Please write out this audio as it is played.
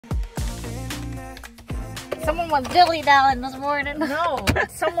Someone was dilly-dallying this morning. No,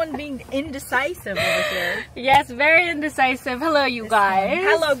 it's someone being indecisive over here. Yes, very indecisive. Hello, you guys.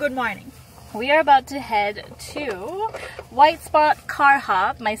 Hello, good morning. We are about to head to White Spot Car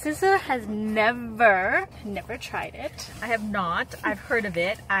Hop. My sister has never tried it. I have not. I've heard of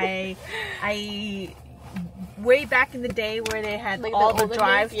it. I way back in the day where they had like all the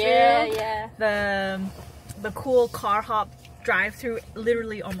drive-through. Yeah. The cool car hop drive-through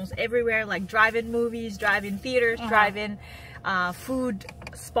literally almost everywhere, like drive-in movies, drive-in theaters, drive-in food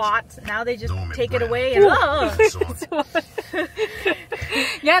spots. Now they just take it away and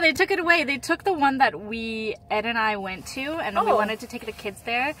yeah, they took it away. They took the one that Ed and I went to, and we wanted to take the kids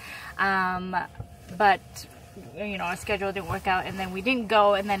there, but you know, our schedule didn't work out, and then we didn't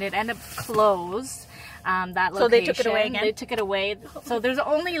go, and then it ended up closed. That location. So they took it away again? They took it away. So there's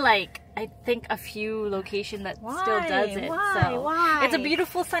only like, I think, a few locations that still does it. Why? It's a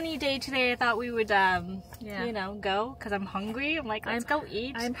beautiful sunny day today. I thought we would, you know, go because I'm hungry. I'm like, let's go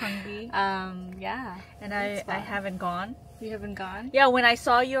eat. I'm hungry. Yeah. And I haven't gone. You haven't gone? Yeah, when I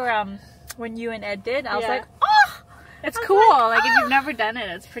saw your, when you and Ed did, I was like, oh! It's cool. Like, if you've never done it,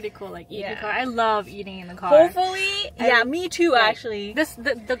 it's pretty cool. Like, eating in the car. I love eating in the car. Hopefully. Yeah, me too, actually.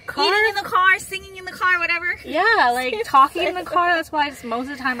 The car. Eating in the car, singing in the car, whatever. Yeah, like talking in the car. That's why most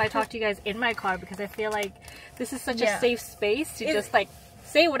of the time I talk to you guys in my car, because I feel like this is such a safe space to just like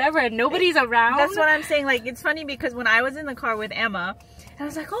say whatever and nobody's around. That's what I'm saying. Like, it's funny because when I was in the car with Emma, and I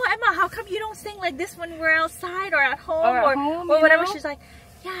was like, oh, Emma, how come you don't sing like this when we're outside or at home or whatever? She's like,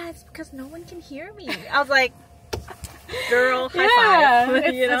 yeah, it's because no one can hear me. I was like, girl, high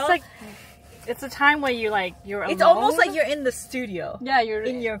five. You know? It's like, it's a time where you're alone. It's almost like you're in the studio. Yeah, you're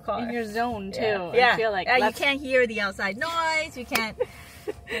in your car. In your zone too. Yeah. I feel like you can't hear the outside noise. You can't.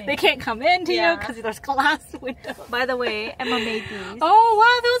 They can't come into you because there's glass windows. By the way, Emma made these. Oh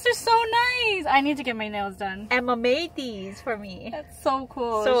wow, those are so nice. I need to get my nails done. Emma made these for me. That's so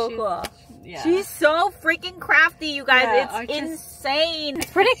cool. Cool. Yeah. She's so freaking crafty, you guys. Yeah, it's insane.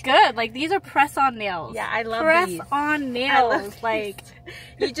 It's pretty good. Like, these are press-on nails. Yeah, I love these. Press-on nails. Like,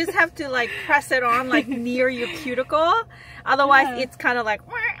 you just have to like press it on like near your cuticle. Otherwise, it's kind of like,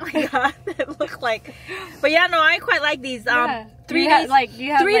 oh my god, it looks like. But yeah, no, I quite like these. 3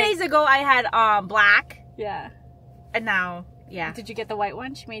 days ago, I had black. Yeah. And now, yeah. Did you get the white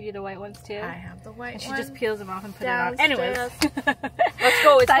one? She made you the white ones too. I have the white one. She just peels them off and put it on. Anyways, let's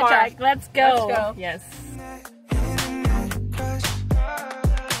go. It's sidetrack. Let's go. Let's go. Yes.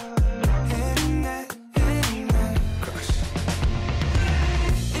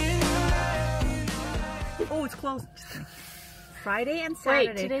 Oh, it's closed. Friday and Saturday.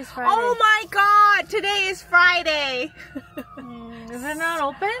 Wait, today's Friday. Oh my god, today is Friday. Is it not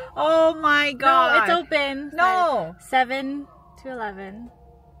open? Oh my god. No, it's open. No. 7 to 11.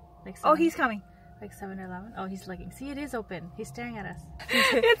 Like 7, oh, he's coming. Like 7 to 11. Oh, he's looking. See, it is open. He's staring at us.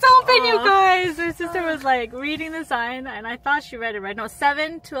 It's open, you guys. My sister was like reading the sign, and I thought she read it right. No,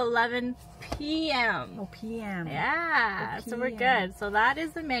 7 to 11 p.m. Oh, p.m. Yeah. Oh, so we're good. So that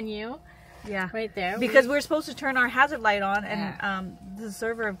is the menu. Yeah, right there. Because we're supposed to turn our hazard light on, and the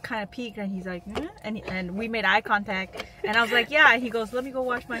server kind of peeked, and he's like, and we made eye contact, and I was like, yeah. And he goes, let me go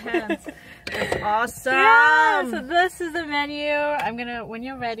wash my hands. That's awesome. Yeah. So this is the menu. I'm gonna, when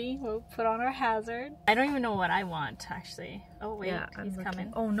you're ready, we'll put on our hazard. I don't even know what I want actually. Oh wait, he's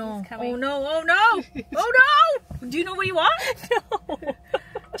coming. Oh no! He's coming. Oh no! Oh no! Oh no! Do you know what you want? No.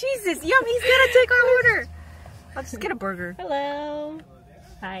 Jesus, yum! He's gonna take our order. I'll just get a burger. Hello.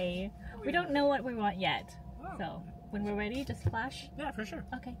 Hi. We don't know what we want yet, so when we're ready, just flash. Yeah, for sure.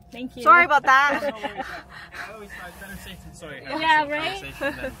 Okay, thank you. Sorry about that. No worries. I always better safe than sorry. Yeah,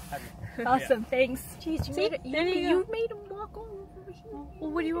 right? Awesome, thanks. Jeez, you made him walk over here. Well,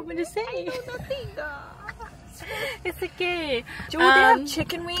 what do you want me to say? I know nothing. It's okay. Do they have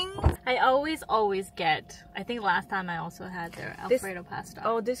chicken wings? I always get. I think last time I also had their Alfredo pasta.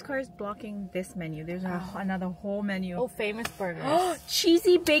 Oh, this car is blocking this menu. There's another whole menu. Oh, famous burgers. Oh,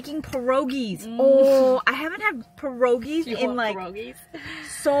 cheesy baking pierogies. Oh, I haven't had pierogies in like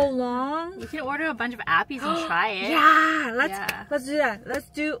so long. You can order a bunch of appies and try it. Yeah, let's do that. Let's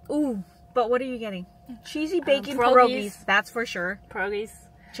do. Ooh, but what are you getting? Cheesy bacon pierogies. That's for sure. Pierogies.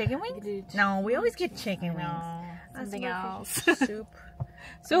 Chicken wings? No, we always get chicken wings. Something else. Soup.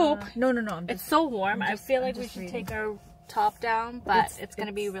 Soup? No. It's so warm. I feel like we should take our top down, but it's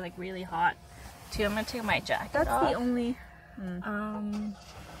gonna be like really hot too. I'm gonna take my jacket off. That's the only. I'm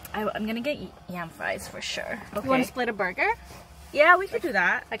gonna get yam fries for sure. Okay. You want to split a burger? Yeah, we could do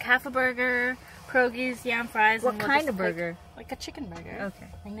that. Like half a burger, pierogies, yam fries. What kind of burger? Like a chicken burger. Okay.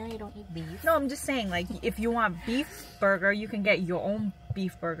 I know you don't eat beef. No, I'm just saying, like, if you want beef burger, you can get your own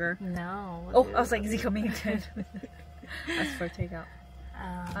beef burger. No. Oh, I was like, is he coming again? That's for takeout.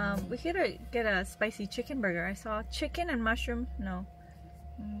 We could get a spicy chicken burger. I saw chicken and mushroom. No.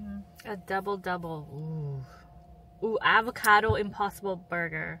 A double. Ooh, avocado impossible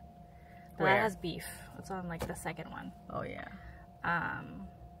burger. But that has beef. It's on like the second one. Oh yeah.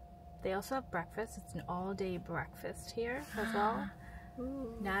 They also have breakfast. It's an all-day breakfast here as well.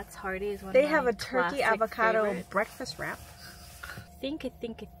 Nat's Hardy's one. They of my have a turkey classic avocado favorites. breakfast wrap. I think.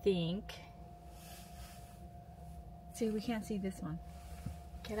 See, we can't see this one.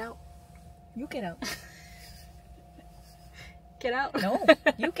 Get out. You get out. Get out. No,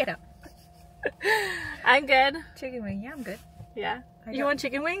 you get out. I'm good. Chicken wing. Yeah, I'm good. Yeah. You want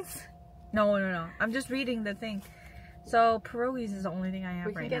chicken wings? No. I'm just reading the thing. So pierogies is the only thing I have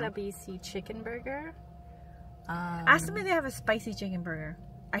We right can now. get a BC chicken burger. Ask them if they have a spicy chicken burger.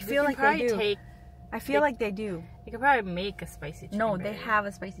 I feel like they probably do. I feel like they do. You could probably make a spicy chicken No, burger. they have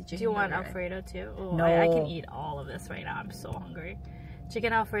a spicy chicken Do you want burger. Alfredo too? Oh, No. I can eat all of this right now. I'm so hungry.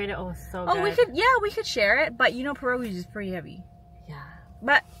 Chicken Alfredo. Oh, so good. Oh, we could share it, but you know pierogies is pretty heavy. Yeah.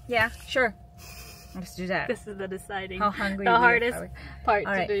 But yeah, sure. Let's do that. This is the deciding. How hungry the we are, hardest probably. part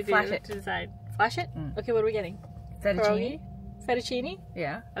All right, to flash it. to decide. Flash it? Okay, what are we getting? Fettuccine. Pierogi? Fettuccine?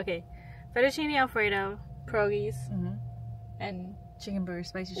 Yeah. Okay. Fettuccine Alfredo, pierogies, and Chicken burger,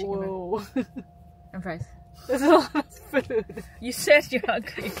 spicy chicken burger. whoa. And fries. There's a lot of food. You said you're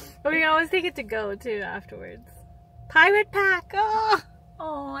hungry. We can always take it to go too afterwards. Pirate Pack! Oh!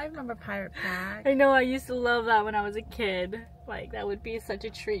 Oh, I remember Pirate Pack. I know, I used to love that when I was a kid. Like, that would be such a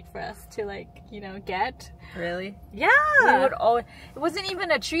treat for us to, like, get. Really? Yeah! We would always. It wasn't even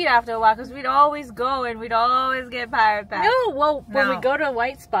a treat after a while because we'd always go and we'd always get Pirate Pack. No, well, when No. we go to a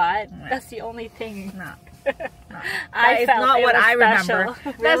white spot, that's the only thing. No. I That's felt not it what was I remember. special.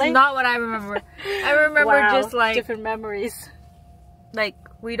 That's Really? not what I remember. I remember Wow, just like different memories.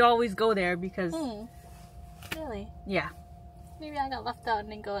 we'd always go there because Really? yeah. Maybe I got left out and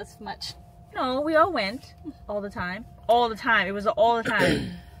didn't go as much. No, we all went all the time. All the time. It was all the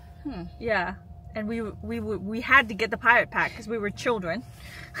time. Yeah, and we had to get the Pirate Pack because we were children.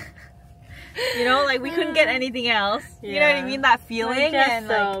 You know, like we couldn't get anything else. You know what I mean? That feeling. I guess and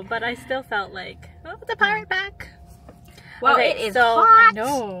so, like, but I still felt like, oh, the Pirate Pack. well, Okay, it is so, hot.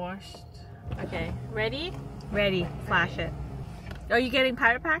 No. Okay, ready? Ready? Flash it. Are you getting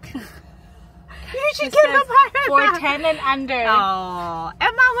Pirate Pack? You should It get says the Pirate for Pack. 10 and under. Oh,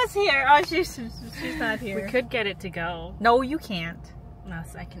 Emma was here. Oh, she's not here. We could get it to go. No, you can't. No,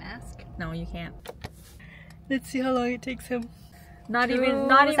 so I can ask. No, you can't. Let's see how long it takes him. Not 2 even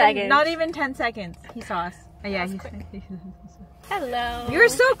seconds. 10 seconds. He saw us. Oh, yeah, he's Hello. You're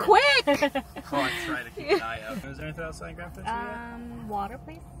so quick. Oh, I try to keep an eye out. Is there anything else I can grab for you? Water,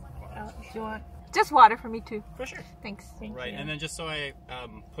 please. Do you want? Just water for me too. For sure. Thanks. Right, and then just so I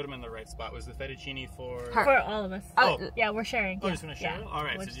put them in the right spot, was the fettuccine for... For all of us. Oh. Yeah, we're sharing. Oh, just gonna share it? All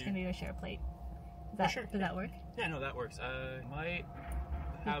right, We're so just do you- gonna do a share plate. Does sure. that work? Yeah, no, that works. Might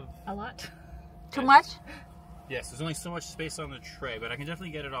have... A lot? Too much? Yes, there's only so much space on the tray, but I can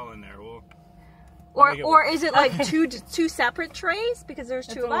definitely get it all in there. We'll make it Or work. is it like two separate trays because there's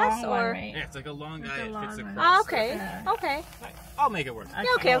two of us? One, or right? Yeah, it's like a long guy. a It long fits one. across. Oh, okay. Okay. I'll make it work. Yeah,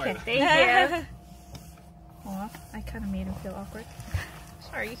 okay, Don't okay. worry. Thank you. Aw, I kind of made him feel awkward.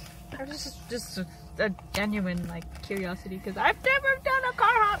 Sorry. I was just a genuine like curiosity because I've never done a car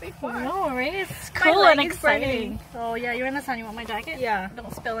hop before. No, right? It's My cool leg and is burning. exciting. Oh yeah, you're in the sun. You want my jacket? Yeah.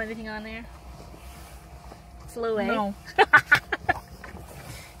 Don't spill anything on there. Slow way. No.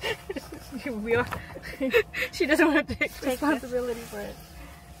 We are. She doesn't want to take responsibility for it.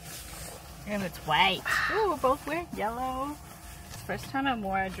 And it's white. Ooh, both wear yellow. It's the first time I'm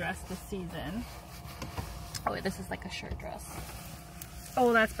wore a dress this season. Oh wait, this is like a shirt dress.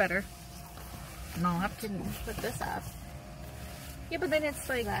 Oh, that's better. No, I can put this up. yeah, but then it's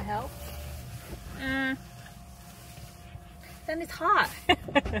like Does that help? then it's hot.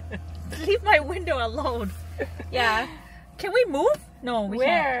 Leave my window alone. Yeah. Can we move? No, we can't.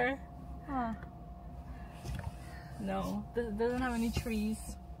 Where? Huh. No, this doesn't have any trees.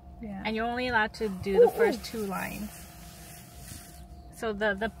 Yeah. And you're only allowed to do the first 2 lines. So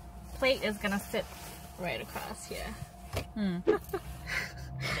the plate is gonna sit right across here.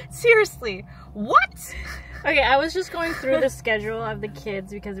 Seriously, what? Okay, I was just going through the schedule of the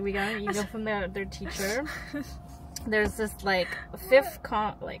kids because we got an email from their teacher. There's this like 5th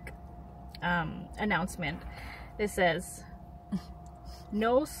announcement. It says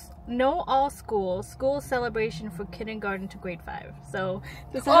no all school celebration for kindergarten to grade 5. So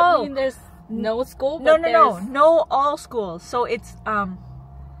does that mean there's no school? No, but there's- no all schools. So it's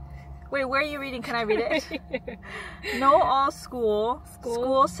Wait, where are you reading? Can I read it? No all school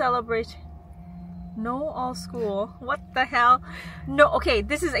celebration. No all school. What the hell? No. Okay,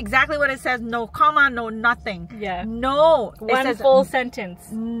 this is exactly what it says. No comma, no nothing. Yeah. No. One full sentence.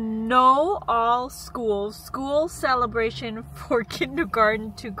 No all school celebration for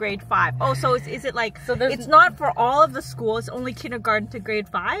kindergarten to grade 5. Oh, so is it like, so it's not for all of the school, it's only kindergarten to grade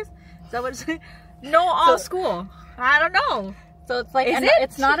 5? Is that what it's saying? No all school. I don't know. So it's like,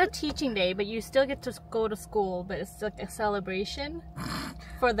 it's not a teaching day, but you still get to go to school, but it's like a celebration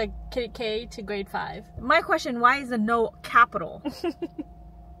for the K to grade 5. My question, why is the no capital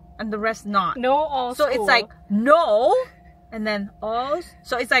and the rest not? No all school. So it's like no, and then all,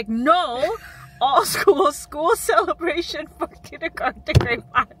 so it's like no, all school celebration for kindergarten to grade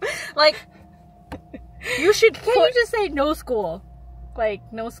 5. Like, you should Can't you just say no school? Like,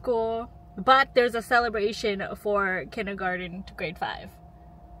 no school. But there's a celebration for kindergarten to grade 5.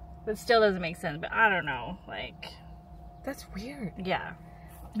 That still doesn't make sense, but I don't know. Like, that's weird. Yeah.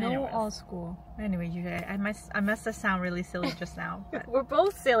 No Anyways. all school. Anyway, you guys, I must have sound really silly just now. But we're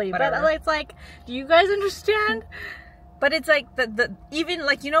both silly, whatever. But it's like, do you guys understand? But it's like the even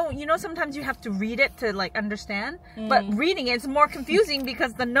like you know sometimes you have to read it to like understand. But reading it's more confusing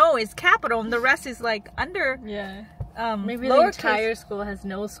because the no is capital and the rest is like under. Yeah. Maybe the entire school has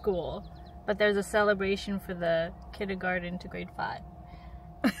no school. But there's a celebration for the kindergarten to grade 5.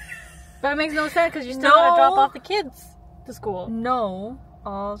 But it makes no sense because you still gotta drop off the kids to school. No,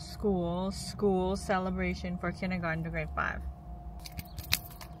 all school celebration for kindergarten to grade 5.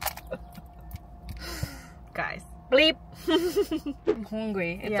 Guys, bleep. I'm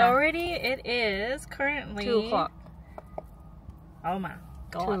hungry. It is currently 2 o'clock. Oh my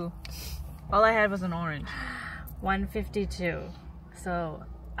god. 2. All I had was an orange. 1:52. So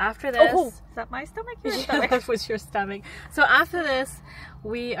after this, is that my stomach? Your stomach? That was your stomach. So after this,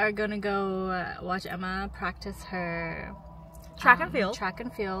 we are gonna go watch Emma practice her track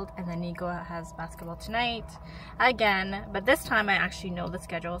and field, and then Nico has basketball tonight again. But this time I actually know the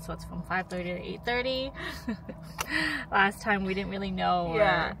schedule, so it's from 5:30 to 8:30. Last time we didn't really know.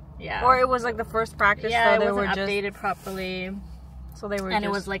 Or it was like the first practice. Yeah, so it wasn't updated properly. So they were, and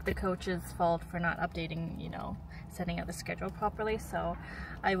it was like the coach's fault for not updating, setting up the schedule properly. So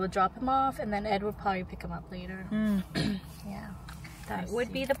I will drop him off, and then Ed will probably pick him up later. Yeah, that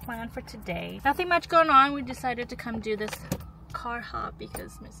would be the plan for today. Nothing much going on. We decided to come do this car hop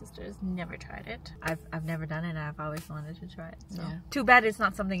because my sister has never tried it. I've never done it. I've always wanted to try it. So too bad it's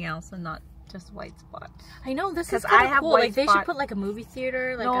not something else and not just White Spot. I know, this is kind of cool. Like they should put like a movie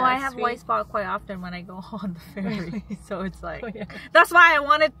theater. Like I have White Spot quite often when I go on the ferry. So it's like that's why I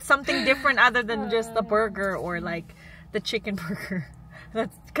wanted something different other than just the burger or like the chicken burger.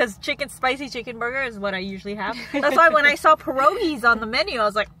 That's because spicy chicken burger is what I usually have. That's why when I saw pierogies on the menu, I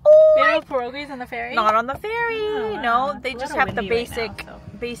was like, oh, they have pierogies on the ferry? Not on the ferry. No, they just have the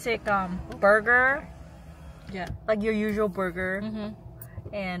basic burger. Yeah, like your usual burger.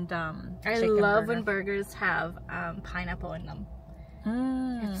 And I love when burgers have pineapple in them.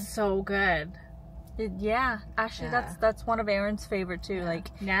 It's so good. Actually, that's one of Aaron's favorite too.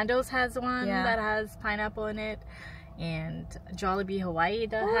 Like Nando's has one that has pineapple in it, and Jollibee Hawaii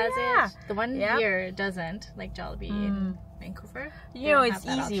has it. The one here doesn't, like Jollibee in Vancouver. It's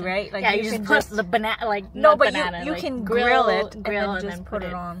easy, right? Like you just put the banana, like banana, you can grill it and then put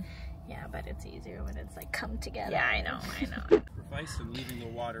it on. Yeah, but it's easier when it's like come together. Yeah, I know. Sacrifice and leaving the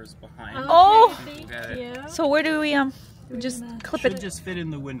waters behind. Oh, thank you. So where do we just clip it? Should just fit in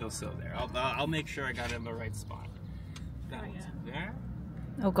the windowsill there. I'll make sure I got it in the right spot. There.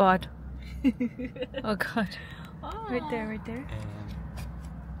 Oh God. Oh God. Oh. Right there. And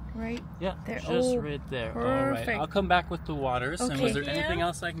right. Yeah. There. Just right there. Perfect. All right. I'll come back with the waters. Okay. And was there anything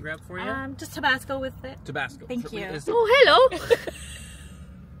else I can grab for you? Just Tabasco with it. Tabasco. Thank you. Oh, hello.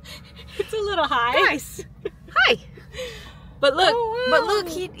 It's a little high. Nice. Hi. But look,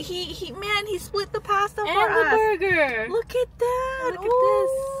 he split the pasta for us. And the burger. Look at that.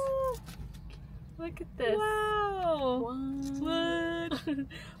 Look at this. Wow. What?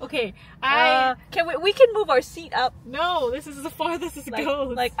 Okay, we can move our seat up. No, this is the farthest it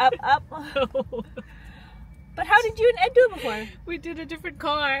goes. Like up. No. But how did you and Ed do it before? We did a different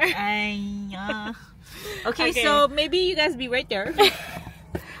car. Okay, so maybe you guys be right there.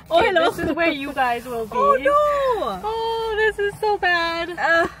 Oh, hello. This is where you guys will be. Oh no! Oh, this is so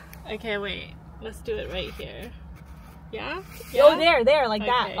bad. Okay, wait. Let's do it right here. Yeah? Oh, there, like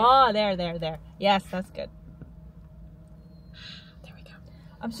that. Oh, there. Yes, that's good. There we go.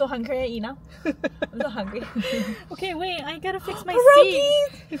 I'm so hungry, you know. I'm so hungry. Okay, wait. I gotta fix my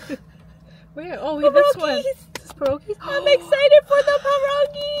seat. Where? Oh, wait, this one. pierogies. I'm excited for the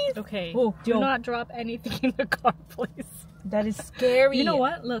pierogies. Okay. Oh, do not drop anything in the car, please. That is scary. You know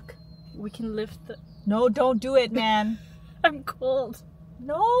what? Look, we can lift the... No, don't do it, man. I'm cold.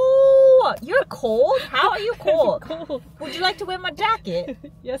 No, you're cold? How are you cold? I'm cold. Would you like to wear my jacket?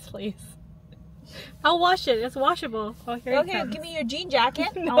 Yes, please. I'll wash it. It's washable. Oh, here it Okay, comes. give me your jean jacket.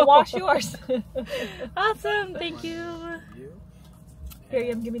 No. I'll wash yours. Awesome. Thank you.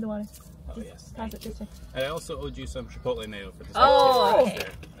 Here, give me the water. Oh, yes. Pass it this way. I also owed you some chipotle mayo for this. Oh, episode.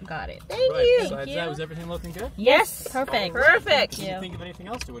 okay. Got it. Thank Right, you. besides you. that, was everything looking good? Yes. Perfect. Perfect. If you think of anything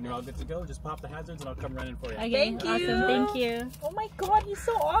else, when you're all good to go, just pop the hazards and I'll come running for you. Okay, Thank awesome. you. Thank you. Oh my god, he's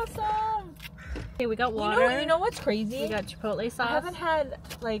so awesome. Okay, we got water. You know what's crazy? We got chipotle sauce. I haven't had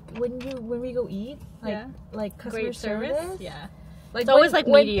like when we go eat like customer Great service. service. Yeah. Like It's always like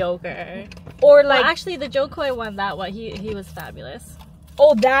when, mediocre. or Like like actually, the Joe Coy one, that one, he was fabulous.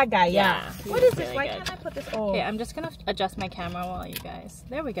 oh that guy, yeah. Yeah, he What was is this? really Why good. can't I put this? Oh, Okay, I'm just gonna adjust my camera while you guys.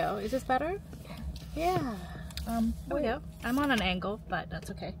 There we go. Is this better? Yeah. There we go. I'm on an angle, but that's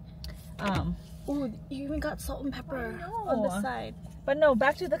okay. Oh, you even got salt and pepper on the side. But no,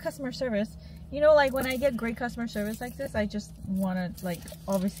 back to the customer service. You know, like when I get great customer service like this, I just want to like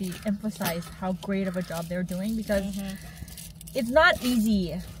obviously emphasize how great of a job they're doing because it's not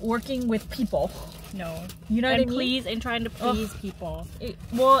easy working with people. No. You know what I And mean? and trying to please people.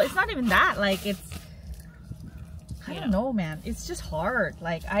 Well, it's not even that. Like it's, I You don't know, man. It's just hard.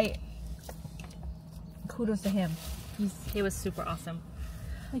 Like kudos to him. He was super awesome.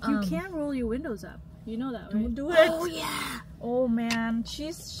 Like you can't roll your windows up. You know that, right? Don't do it. Oh yeah. Oh man, she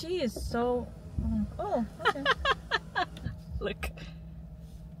is so. Oh, okay. Look.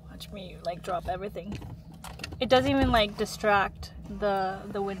 Watch me like drop everything. It doesn't even like distract the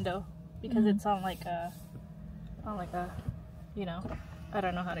window because it's on like a you know, I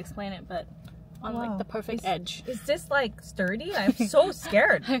don't know how to explain it, but on like the perfect edge. Is this like sturdy? I'm so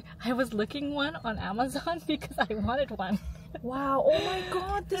scared. I was looking one on Amazon because I wanted one. Wow. Oh my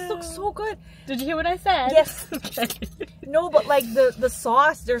god, this looks so good. Did you hear what I said? Yes. Okay. No, but like the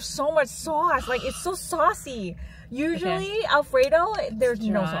sauce, there's so much sauce. Like it's so saucy. Usually Alfredo, there's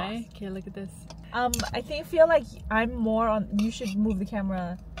no sauce. Okay, look at this. I feel like I'm more on. You should move the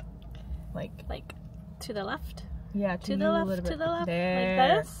camera, like to the left. yeah, To the left. To the left. There.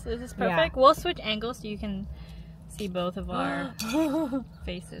 Like this. This is perfect. We'll switch angles so you can see both of our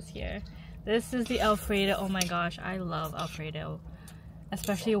faces here. This is the Alfredo. Oh my gosh, I love Alfredo.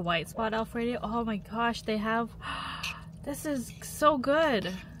 Especially white spot Alfredo. Oh my gosh, they have... This is so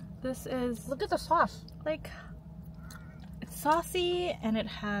good. This is... Look at the sauce. Like... It's saucy and it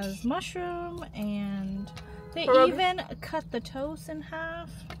has mushroom and... They even cut the toast in half.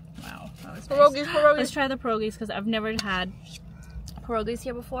 Wow, that was nice. Pierogies. Let's try the pierogies because I've never had pierogies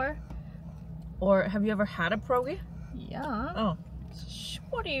here before. Or have you ever had a pierogi? Yeah. Oh.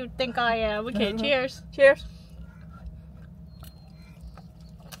 What do you think I am? Okay, cheers. Cheers.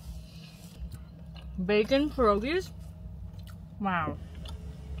 Bacon pierogies. Wow.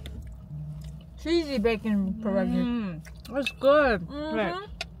 Cheesy bacon pierogi. That's good. Right.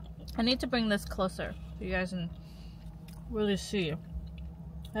 I need to bring this closer so you guys can really see.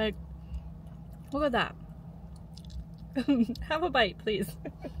 Like, look at that. Have a bite, please.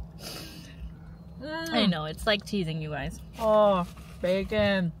 I know, it's like teasing you guys. Oh,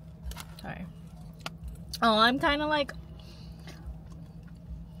 bacon. Sorry. Oh, I'm kind of like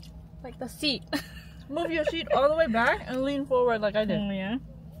the seat. Move your seat all the way back and lean forward like I did. Oh, yeah.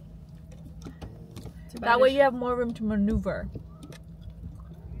 That way you have more room to maneuver.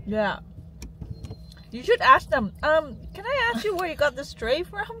 Yeah. You should ask them, can I ask you where you got this tray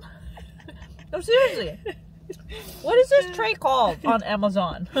from? No, seriously. What is this tray called on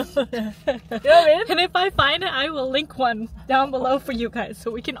Amazon? You know what I mean? And if I find it, I will link one down below for you guys so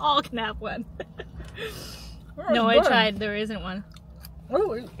we can all have one. No, I tried. There isn't one.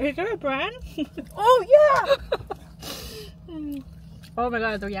 Oh, is there a brand? Oh, yeah! Oh my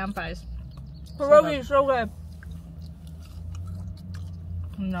god, the yam fries. Pierogi is so good.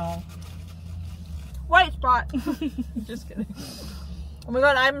 No. White spot. Just kidding. Oh my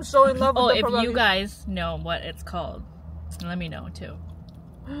god, I'm so in love with the if pierogi. you guys know what it's called, let me know too.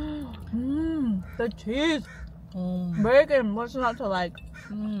 The cheese. Bacon, what's not to like?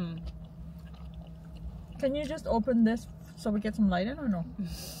 Can you just open this so we get some light in or no?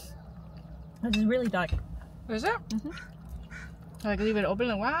 This is really dark. Is it? Like leave it open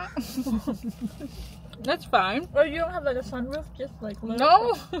like what? That's fine. Or you don't have like a sunroof, just like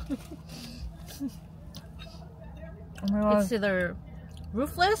No. Oh my god. It's either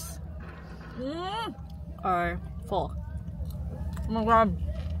roofless or full. Oh my god.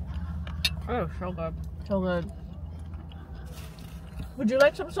 Oh, so good. So good. Would you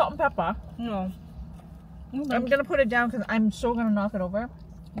like some salt and pepper? No. I'm gonna put it down because I'm so gonna knock it over.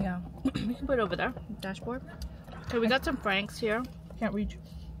 Yeah. You can put it over there, dashboard. Okay, we got some Franks here. Can't reach.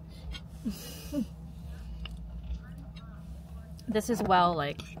 This is well,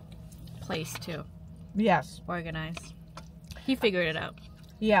 like, placed too. Yes. Organized. He figured it out.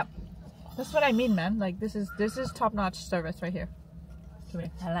 Yeah. That's what I mean, man. Like, this is top-notch service right here. To me.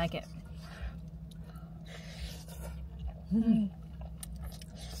 I like it.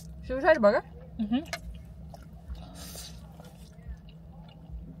 Should we try the burger?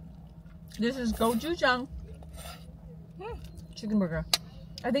 This is gochujang chicken burger.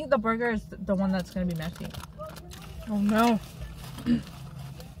 I think the burger is the one that's gonna be messy. Oh no.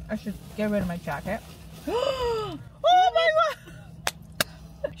 I should get rid of my jacket. Oh my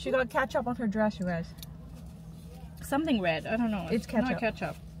god! She got ketchup on her dress, you guys. Something red. I don't know. It's ketchup. Not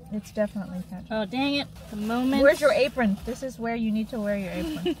ketchup. It's definitely ketchup. Oh dang it! The moment. Where's your apron? This is where you need to wear your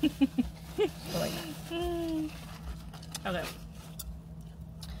apron. So like Okay.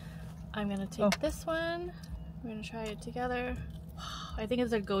 I'm gonna take this one. We're gonna try it together. I think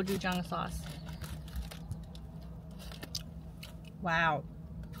it's a gochujang sauce. Wow.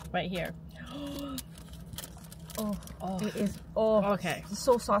 Right here. oh, it is. Oh, okay. It's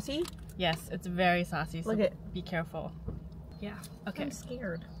so saucy. Yes, it's very saucy. So Look at. Be careful. Yeah. Okay. I'm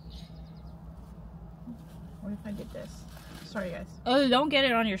scared. What if I did this? Sorry, guys. Oh, don't get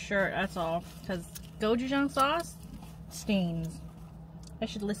it on your shirt. That's all. Because gochujang sauce stains. I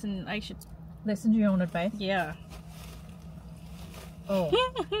should listen Listen to your own advice. Yeah. Oh.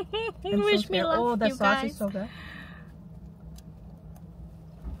 I'm Wish so me scared. luck, Oh, the you sauce guys. is so good.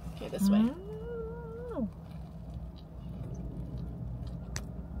 Okay, this way.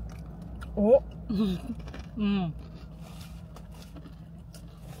 Oh. Mm.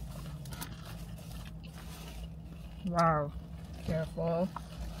 Wow. Careful.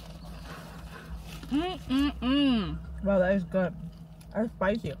 Mm-mm-mm. Wow, that is good. That's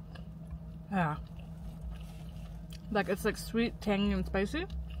spicy. Yeah. Like, it's like sweet, tangy, and spicy.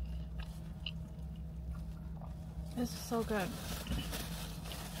 It's so good.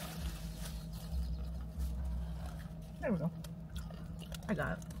 There we go. I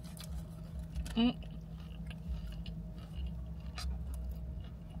got it. Mm.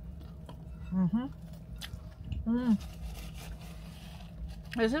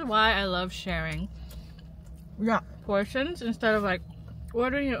 This is why I love sharing portions instead of like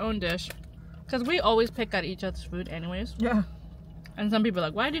ordering your own dish. Because we always pick at each other's food anyways. Yeah. And some people are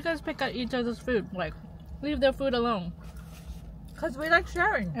like, why do you guys pick at each other's food? Like, leave their food alone. Because we like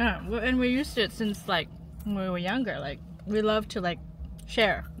sharing. Yeah, and we're used to it since like when we were younger. Like, we love to like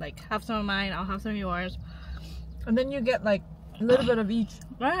share. Like, have some of mine, I'll have some of yours. And then you get like a little bit of each.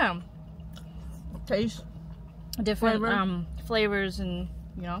 Yeah. Taste. Different flavors and,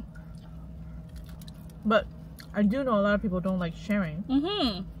 you know. But I do know a lot of people don't like sharing.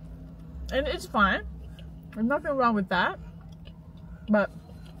 Mm-hmm. And it's fine. There's nothing wrong with that. But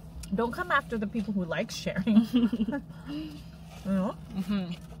don't come after the people who like sharing. You know?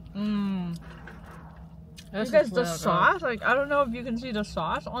 Because the sauce, like, I don't know if you can see the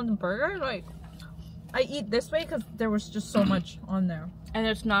sauce on the burger. Like, I eat this way because there was just so much on there. And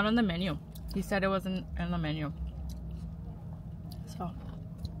it's not on the menu. He said it wasn't on the menu. So.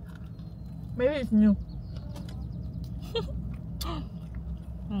 Maybe it's new.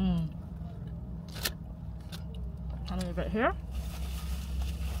 A little bit here.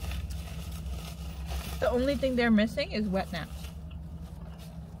 The only thing they're missing is wet naps.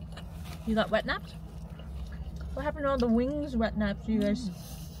 You got wet naps? What happened to all the wings wet naps you guys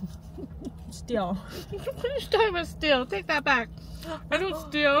steal? Which time is steal? Take that back. I don't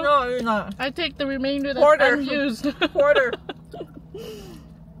steal. No, you're not. I take the remainder that's Porter. unused. Porter.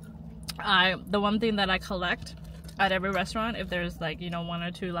 The one thing that I collect at every restaurant, if there's like, you know, 1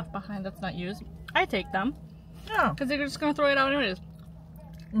 or 2 left behind that's not used, I take them. Yeah. Because they're just going to throw it out anyways.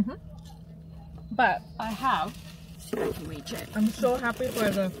 But I have, see if I can reach it. I'm so happy for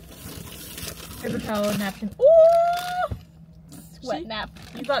the paper towel napkin. Ooh! Wet nap.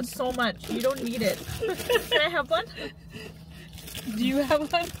 You got so much. You don't need it. Can I have one? Do you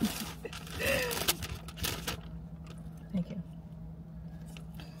have one? Thank you.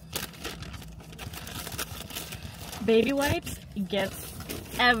 Baby wipes gets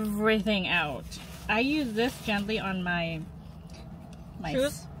everything out. I use this gently on my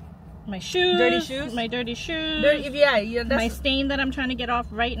Shoes? My shoes. Dirty shoes? My dirty shoes. Yeah, that's... My stain that I'm trying to get off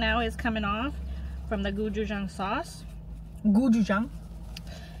right now is coming off from the gochujang sauce. Gochujang?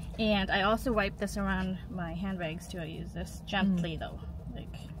 And I also wipe this around my hand bags too. I use this gently though.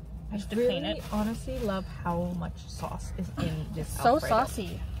 Like, I really honestly love how much sauce is in this So Alfredo.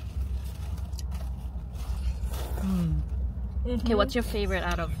 saucy. Okay, what's your favorite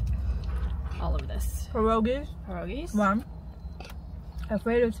out of all of this? Pierogies. Pierogies? 1.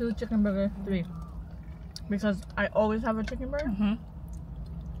 Alfredo 2. Chicken burger 3. Because I always have a chicken burger.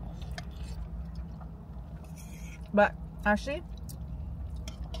 But actually,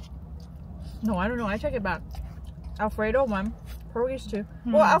 no, I don't know. I take it back. Alfredo 1. Pierogies 2.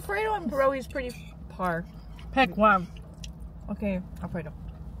 Well, Alfredo and pierogies pretty par. Pick one. Okay, Alfredo.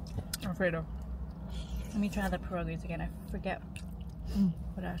 Alfredo. Let me try the pierogies again. I forget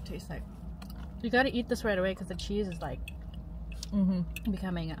what it tastes like. You gotta eat this right away because the cheese is like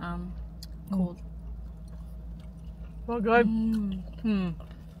becoming cold. Well, good.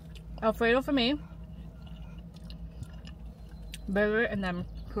 Alfredo for me. Burger and then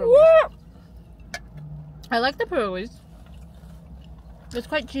pierogies. I like the pierogies. It's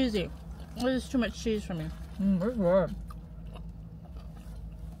quite cheesy. There's too much cheese for me. It's good.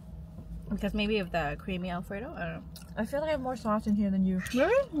 Because maybe of the creamy Alfredo. I don't know. I feel like I have more sauce in here than you.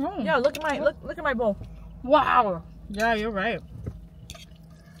 Really? Oh. Yeah, look at my look at my bowl. Wow. Yeah, you're right.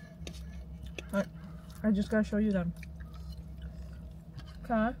 I just gotta show you them.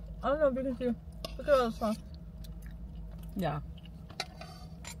 Okay. I don't know if you can see. Look at all the sauce. Yeah.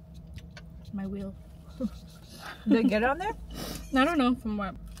 My wheel. Did they get it on there? I don't know from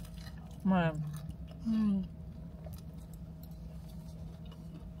what.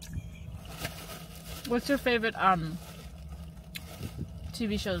 What's your favorite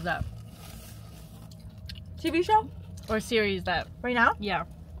TV shows that TV show? or series that Right now? yeah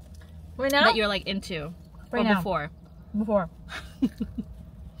Right now? that you're like into Right or now. before? Before.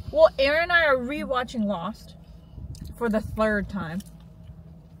 Well, Aaron and I are rewatching Lost for the 3rd time.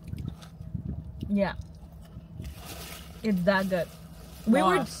 Yeah. It's that good. We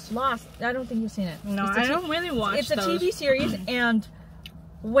were Lost. I don't think you've seen it. No, I don't really watch It's a those. TV series, and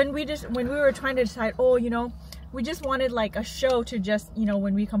when we were trying to decide, oh, you know, we just wanted like a show to just, you know,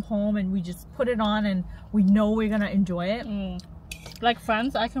 when we come home and we just put it on and we know we're gonna enjoy it. Like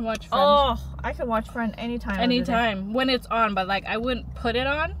Friends, I can watch Friends. Oh, I can watch Friends anytime. Anytime when it's on, but like I wouldn't put it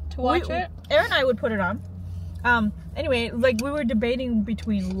on to watch it. Aaron and I would put it on. Anyway, like we were debating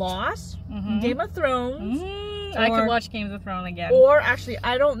between Lost, Game of Thrones. I could watch Games of Thrones again. Or actually,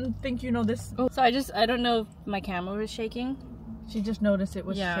 I don't think you know this. So I don't know if my camera was shaking. She just noticed it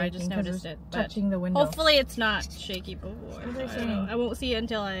was shaking. I just noticed it. Touching the window. Hopefully it's not shaky before. What was I I don't saying? know. I won't see it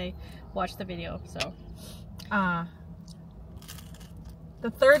until I watch the video. So. The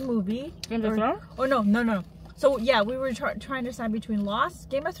 3rd movie. Game of Thrones? Oh no. So yeah, we were trying to decide between Lost,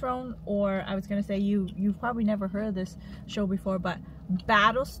 Game of Thrones, or I was gonna say you've probably never heard of this show before, but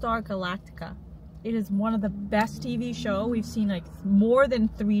Battlestar Galactica. It is one of the best TV show we've seen like more than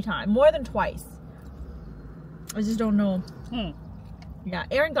twice. I just don't know. Yeah,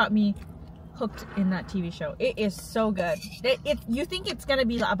 Aaron got me hooked in that TV show. It is so good. You think it's gonna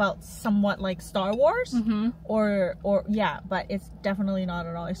be about somewhat like Star Wars, or yeah, but it's definitely not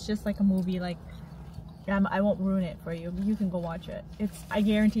at all. It's just like a movie. Like I won't ruin it for you. You can go watch it. I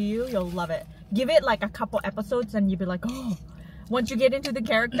guarantee you'll love it. Give it like a couple episodes and you'll be like, oh. Once you get into the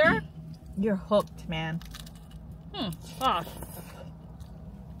character, you're hooked, man. Sauce.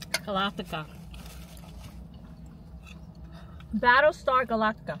 Galactica. Battlestar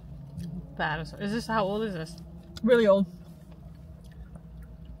Galactica. Is this, how old is this? Really old.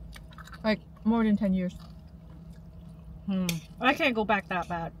 Like more than 10 years. I can't go back that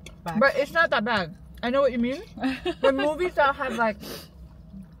bad. But it's not that bad. I know what you mean. But movies that have like,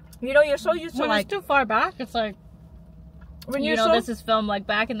 you know, you're so used to when like it's too far back, it's like when you know this is filmed like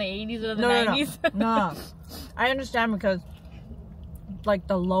back in the 80s or the 90s. No. I understand because like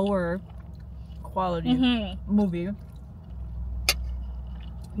the lower quality movie,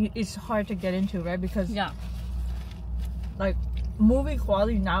 it's hard to get into, right? Because like movie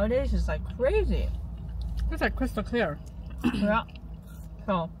quality nowadays is like crazy. It's like crystal clear. Yeah.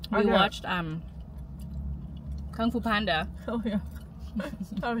 So we watched Kung Fu Panda. Oh yeah.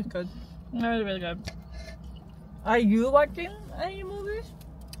 That was good. That was really good. Are you watching any movies?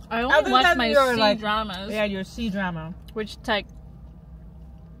 I only watch my C-dramas. Yeah, your C-drama. Which like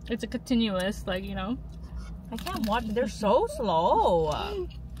it's a continuous, like, you know. I can't watch it. They're so slow.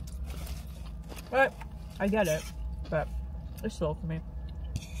 But I get it. But it's slow for me.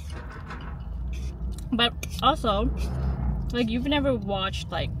 But also, like, you've never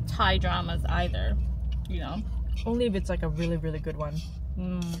watched like Thai dramas either, you know. Only if it's like a really, really good one.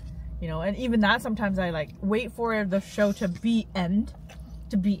 You know, and even that sometimes I like wait for the show to end.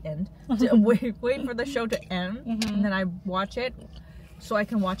 Wait for the show to end, and then I watch it. so I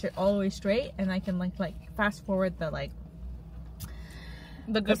can watch it all the way straight, and I can like fast forward the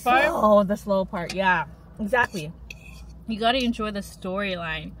good part. Oh, the slow part. Yeah, exactly. You gotta enjoy the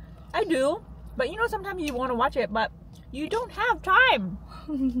storyline. I do, but you know, sometimes you want to watch it, but you don't have time.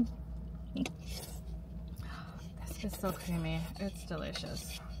 This is so creamy. It's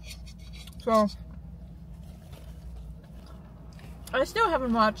delicious. So I still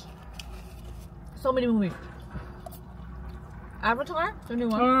haven't watched so many movies. Avatar, the new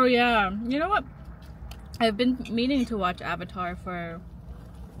one. Oh yeah. You know what? I've been meaning to watch Avatar for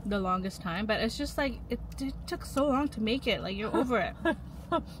the longest time, but it's just like it took so long to make it. Like, you're over it.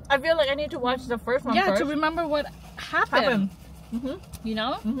 I feel like I need to watch the first one first. To remember what happened. You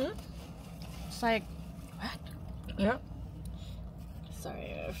know? It's like, what? Yeah.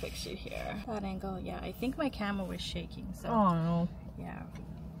 Sorry, I'll fix you here. That angle, yeah. I think my camera was shaking, so. Oh no. Yeah.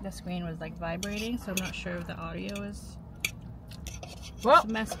 The screen was like vibrating, so I'm not sure if the audio is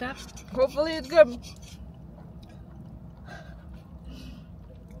messed up. Hopefully it's good.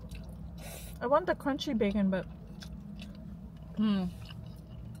 I want the crunchy bacon, but the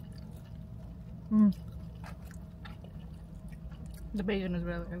bacon is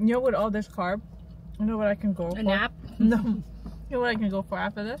really good. you know, with all this carb, you know what I can go for? A nap? No. You know what I can go for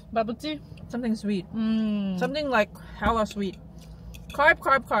after this? Bubble tea? Something sweet. Something like hella sweet. Carb,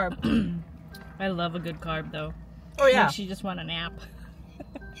 carb, carb. I love a good carb though. Oh yeah. Makes you just want a nap.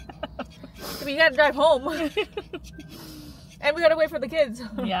 We gotta drive home. And we gotta wait for the kids.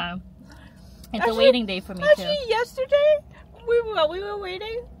 Yeah. It's a waiting day for me too. Actually, yesterday, we were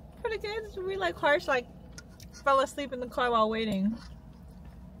waiting for the kids. We like harsh, like, fell asleep in the car while waiting.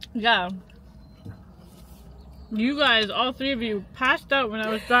 Yeah. You guys, all three of you, passed out when I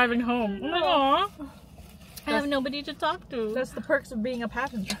was driving home. I'm like, aw. I have nobody to talk to. That's the perks of being a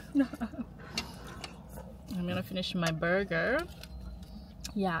passenger. I'm gonna finish my burger.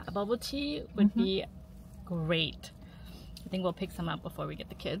 Yeah, a bubble tea would be great. I think we'll pick some up before we get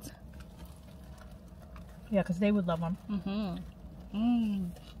the kids. Yeah, because they would love them.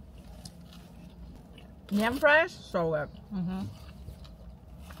 Yam fries, so good.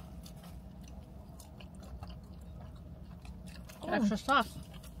 Extra sauce.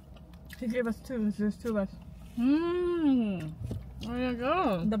 He gave us two. There's two of us. There you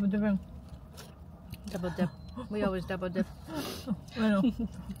go. Double dipping. Double dip. We always double dip. I know.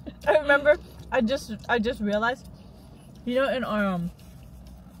 I remember. I just realized. You know, in our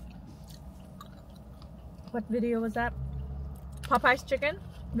what video was that? Popeye's chicken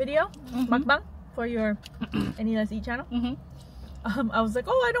video, mukbang for your Any Let's Eat channel. I was like,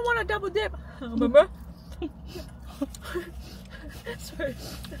 oh, I don't want to double dip. Remember? Sorry.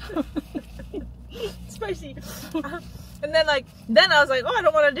 Spicy. And then I was like, oh, I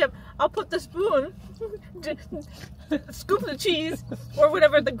don't want to dip. I'll put the spoon, scoop the cheese or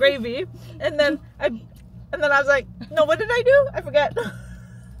whatever, the gravy, and then I was like, no, what did I do? I forget.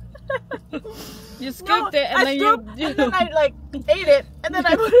 You scooped it and and then I like ate it, and then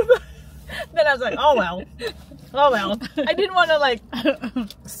I put it back. Then I was like, oh well. I didn't want to like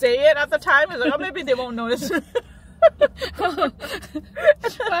say it at the time. I was like, oh, maybe they won't notice. Well,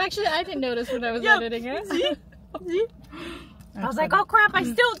 actually, I didn't notice when I was editing it. See? I was like, oh crap, I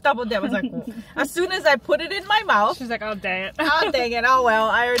still double dip. I was like, as soon as I put it in my mouth. She's like, oh dang it. Oh dang it, oh well,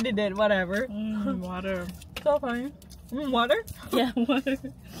 I already did, whatever. Water. So funny. Water? Yeah, water.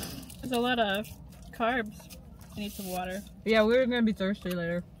 There's a lot of carbs. I need some water. Yeah, we're gonna be thirsty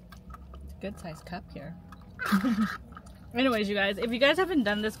later. Good sized cup here. Anyways, you guys, if you guys haven't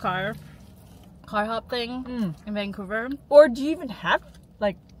done this car hop thing in Vancouver, or do you even have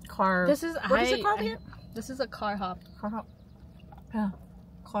like car? This is what is it called here? This is a car hop. Car hop. Yeah,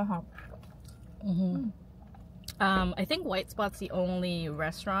 car hop. I think White Spot's the only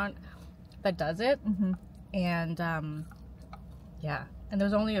restaurant that does it, and yeah, and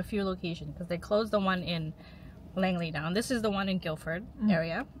there's only a few locations because they closed the one in Langley down. This is the one in Guildford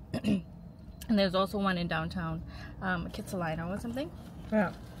area. And there's also one in downtown Kitsilano or something.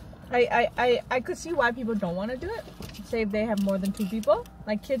 Yeah. I could see why people don't want to do it. Say if they have more than 2 people,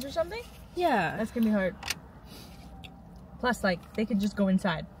 like kids or something. Yeah. That's gonna be hard. Plus, like, they could just go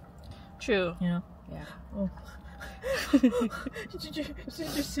inside. True. You know? Yeah. Oh. Did you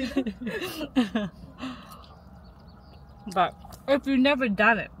see that? But if you've never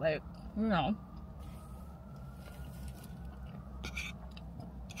done it, like, you know.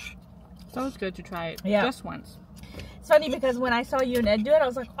 It's always good to try it just once. It's funny because when I saw you and Ed do it, I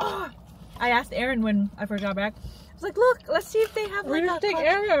was like, oh. I asked Aaron when I first got back. I was like, look, let's see if they have like a take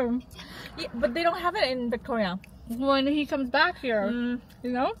Aaron. Yeah, but they don't have it in Victoria. When he comes back here,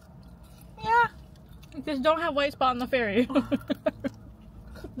 you know? Yeah. We just don't have White Spot on the ferry.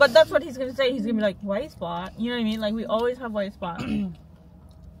 But that's what he's gonna say. He's gonna be like, white spot. You know what I mean? Like, we always have white spot.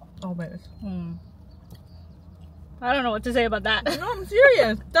 Always. I don't know what to say about that. No, I'm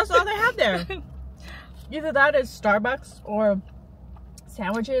serious. That's all they have there. Either that is Starbucks or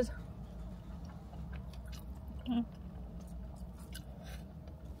sandwiches.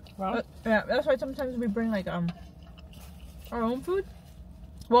 Well, Yeah, that's why sometimes we bring like our own food.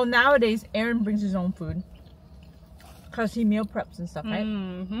 Well, nowadays Aaron brings his own food because he meal preps and stuff, right?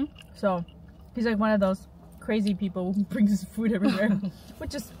 Mm-hmm. So he's like one of those crazy people who brings his food everywhere,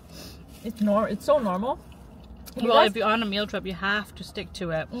 which is it's so normal. Well, if you're on a meal trip, you have to stick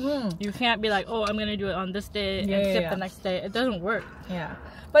to it. You can't be like, oh, I'm gonna do it on this day and skip the next day. It doesn't work. Yeah,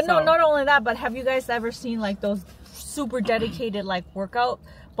 but no, not only that, but have you guys ever seen like those super dedicated like workout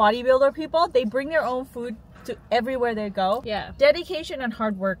bodybuilder people? They bring their own food to everywhere they go. Yeah, dedication and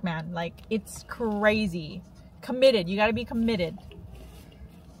hard work, man. Like, it's crazy. Committed. You got to be committed.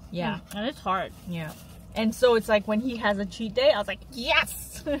 Yeah, and it's hard. Yeah. And so it's like when he has a cheat day, I was like,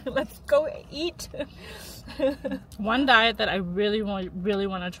 yes, let's go eat. One diet that I really want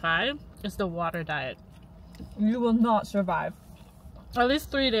to try is the water diet. You will not survive. At least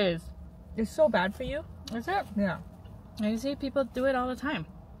 3 days. It's so bad for you. Is it? Yeah. I see people do it all the time.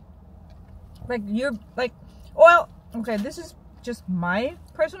 Like, you're like, well, okay, this is just my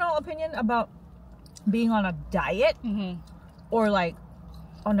personal opinion about being on a diet or like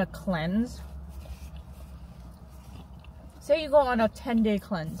on a cleanse. Say you go on a 10-day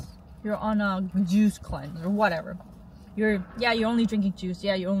cleanse. You're on a juice cleanse or whatever. You're only drinking juice.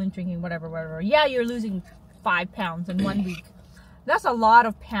 Yeah, you're only drinking whatever. Yeah, you're losing 5 pounds in 1 week. That's a lot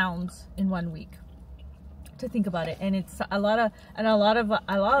of pounds in 1 week. To think about it, and it's a lot of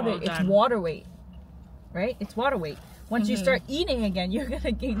it. It's water weight, right? It's water weight. Once you start eating again, you're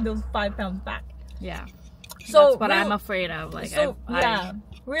gonna gain those 5 pounds back. Yeah. So that's what I'm afraid of. Like, so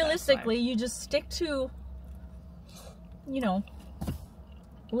realistically, you just stick to,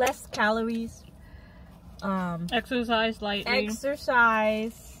 less calories, exercise lightly,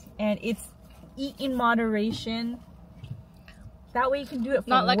 and it's eat in moderation. That way you can do it for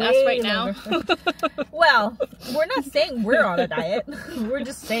not like way us right longer. now. Well, we're not saying we're on a diet. We're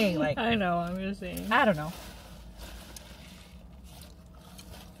just saying, like, I know, I'm just saying. I don't know.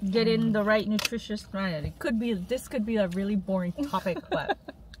 Get in the right nutritious diet. This could be a really boring topic, but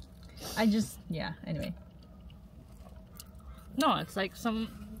anyway. No, it's like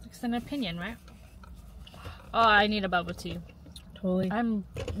it's an opinion, right? Oh, I need a bubble tea. Totally. I'm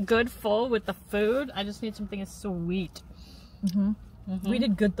good full with the food. I just need something sweet. We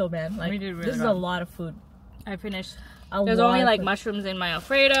did good though, man. Like, we did really this is a lot of food. I finished. There's only like mushrooms in my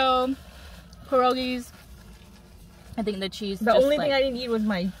Alfredo, pierogies. I think the cheese. The only thing I didn't eat was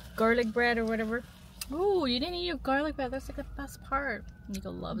my garlic bread or whatever. Ooh, you didn't eat your garlic bread. That's like the best part.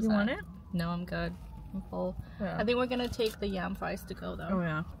 Nico loves that. You want it? No, I'm good. I'm full. Yeah. I think we're gonna take the yam fries to go though. Oh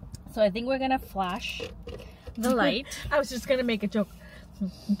yeah. So I think we're gonna flash the light. I was just gonna make a joke.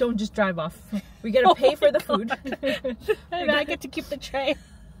 Don't just drive off. We gotta pay for the food. And I get to keep the tray.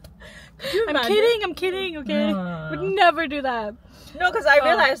 I'm kidding, okay? Would never do that. No, because I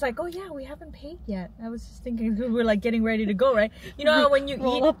realized, like, oh yeah, we haven't paid yet. I was just thinking we were like getting ready to go, right? You know how when you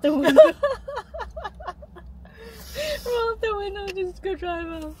roll eat up the window. Roll up the window, just go drive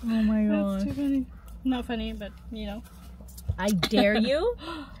off. Oh my god. That's too funny. Not funny, but I dare you.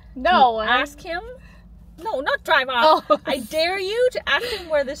 No, ask him. No, not drive off. Oh. I dare you to ask him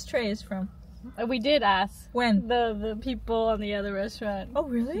where this tray is from. We did ask. When? The people on the other restaurant. Oh,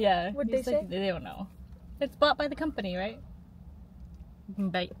 really? Yeah. What'd they say? They don't know. It's bought by the company, right?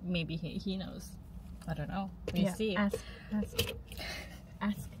 But maybe he knows. I don't know. We see. Ask.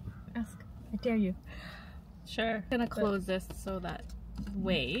 I dare you. Sure. I'm gonna close this so that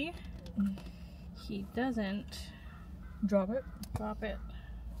way he doesn't drop it.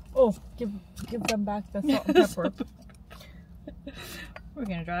 Oh, give them back the salt and pepper. We're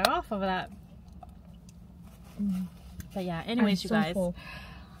gonna dry off of that. But yeah, anyways, you guys,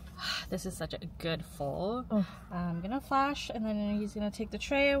 this is such a good full. Oh. I'm gonna flash, and then he's gonna take the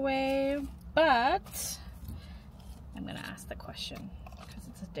tray away. But I'm gonna ask the question because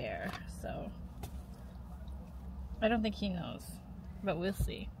it's a dare. So I don't think he knows, but we'll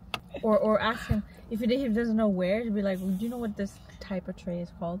see. Or ask him if he doesn't know where, to be like, well, do you know what this type of tray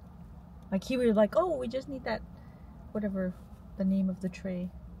is called? Like, he would be like, oh, we just need that, whatever the name of the tray.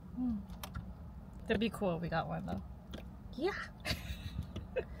 That'd be cool if we got one though. Yeah.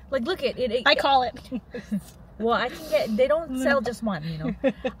 Like, look at it. I call it. Well, I can get. They don't sell just one,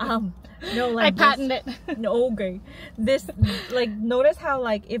 No, like I patent it. No, okay. This, like, notice how,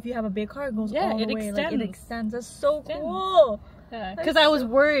 like, if you have a big car, it goes all the way. Extends. Like, it extends. That's so cool. Because I was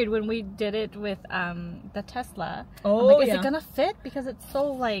worried when we did it with the Tesla. Oh, I'm like, is it gonna fit? Because it's so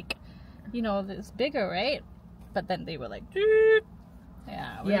like, you know, it's bigger, right? But then they were like,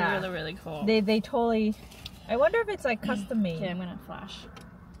 yeah, it was really, really cool. They totally. I wonder if it's like custom made. Okay, I'm gonna flash.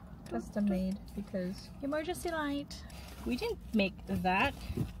 Custom made because Emergency light. We didn't make that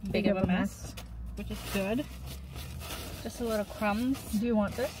big of a mess, which is good. Just a little crumbs. Do you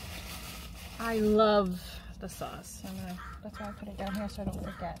want this? I love the sauce. That's why I put it down here so I don't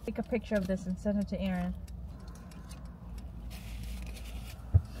forget. Take a picture of this and send it to Aaron.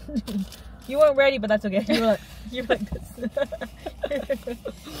 You weren't ready, but that's okay. You like this.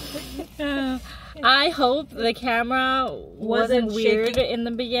 I hope the camera wasn't weird shaking in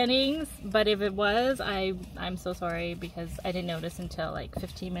the beginnings, but if it was, I'm so sorry because I didn't notice until like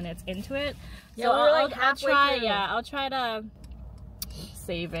 15 minutes into it. Yeah, so we were like halfway through. I'll try to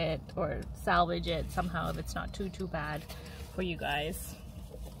save it or salvage it somehow if it's not too bad for you guys.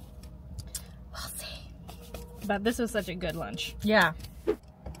 We'll see. But this was such a good lunch. Yeah.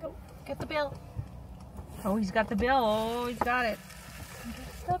 Go get the bill. Oh, he's got the bill. Oh, he's got it.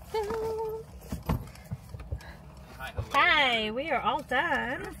 Get the bill. Hi, we are all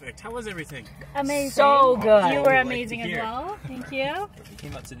done. Perfect. How was everything? Amazing. So good. You were amazing as well. Thank you. We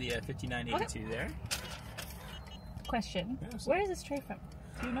came up to the 5982 there. Question. Yes. Where is this tray from?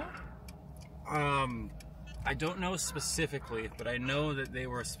 Do you know? I don't know specifically, but I know that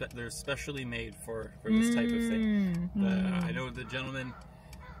they're specially made for this type of thing. I know the gentleman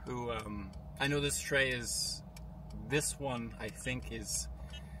who I know this tray is, this one I think is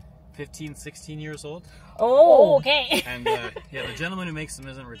 15, 16 years old. Oh, okay. And yeah, the gentleman who makes them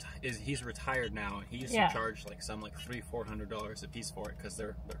he's retired now. He used to charge like $300-400 a piece for it because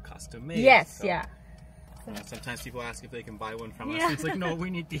they're custom made. yes, so, yeah. Sometimes people ask if they can buy one from us. And it's like, no,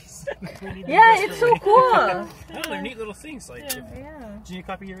 we need these. We need Yeah, these it's so cool. Oh, they're neat little things. Like, Yeah. do you need a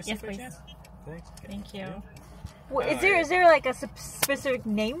copy of your receipt by please. chance? Thanks. Okay. Thank you. Well, is there like a specific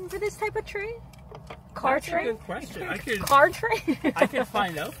name for this type of tray? Car That's tray? a good question. Car tray? I could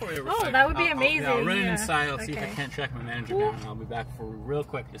find out for you. Oh, that would be amazing. I'll run it yeah. inside. I'll see if I Okay. can't track my manager down. And I'll be back for real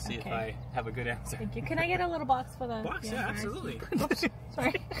quick to see if Okay. I have a good answer. Thank you. Can I get a little box for the Box? Yeah, absolutely.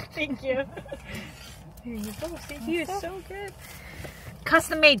 Sorry. Thank you. Here you go. See, you're so good.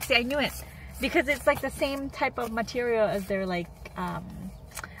 Custom made. See, I knew it. Because it's like the same type of material as their like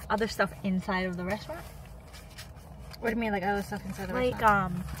other stuff inside of the restaurant. What do you mean, like other stuff inside the Like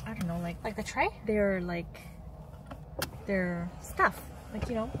restaurant? I don't know, Like the tray? their stuff. Like,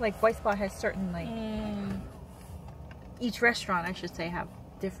 you know, like White Spot has certain like each restaurant, I should say, have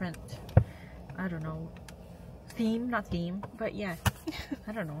different, I don't know, not theme, but yeah.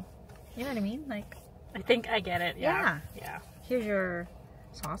 I don't know. You know what I mean? Like, I think I get it. Yeah. Yeah. here's your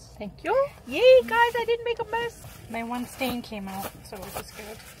sauce. Thank you. Yay, guys, I didn't make a mess. My one stain came out, so it was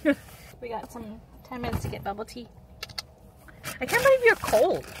good. We got some 10 minutes to get bubble tea. I can't believe you're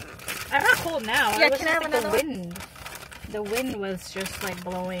cold. I'm not cold now. Yeah, I was can I have like another the wind? The wind was just like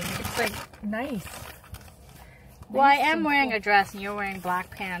blowing. It's like nice. Well, I am wearing a dress and you're wearing black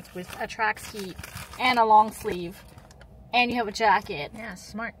pants, which attracts heat, and a long sleeve, and you have a jacket. Yeah,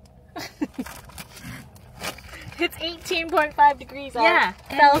 smart. It's 18.5 degrees Yeah,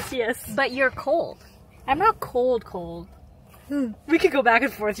 Celsius. But you're cold. I'm not cold. We could go back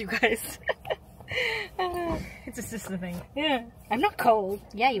and forth, you guys. It's a sister thing. Yeah. I'm not cold.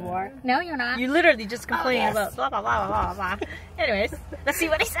 Yeah, you are. No, you're not. You literally just complaining yes. about blah blah blah blah blah blah. Anyways, let's see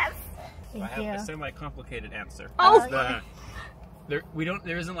what he says. I have a semi-complicated answer. Oh.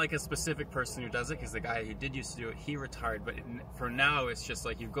 There isn't like a specific person who does it because the guy who did used to do it, he retired. But for now, it's just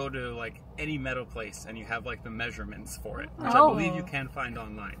like you go to like any metal place and you have like the measurements for it, which I believe you can find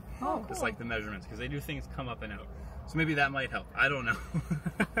online. Oh, It's like the measurements because they do things come up and out. So maybe that might help. I don't know.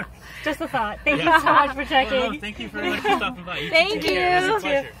 Just a thought. Thank you so much for checking. Well, no, thank you very much for stopping by. Thank take care. It was a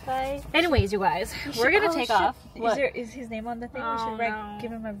you. pleasure. Bye. Anyways, you guys, we're gonna take off. Is his name on the thing? Oh, we should no.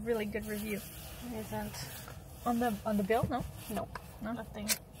 give him a really good review. It isn't. On the bill? No. Nope. No? Nothing.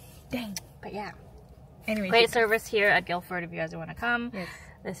 Dang. But yeah. Anyway. Great service here at Guilford if you guys want to come. Yes.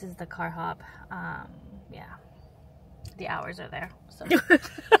 This is the car hop. Yeah. The hours are there. So.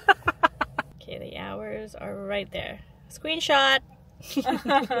 Okay, the hours are right there. Screenshot. Just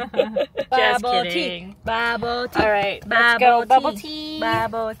kidding. Bubble tea. All right, let's go. Bubble tea.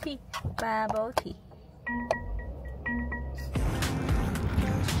 Bubble tea. Bubble tea.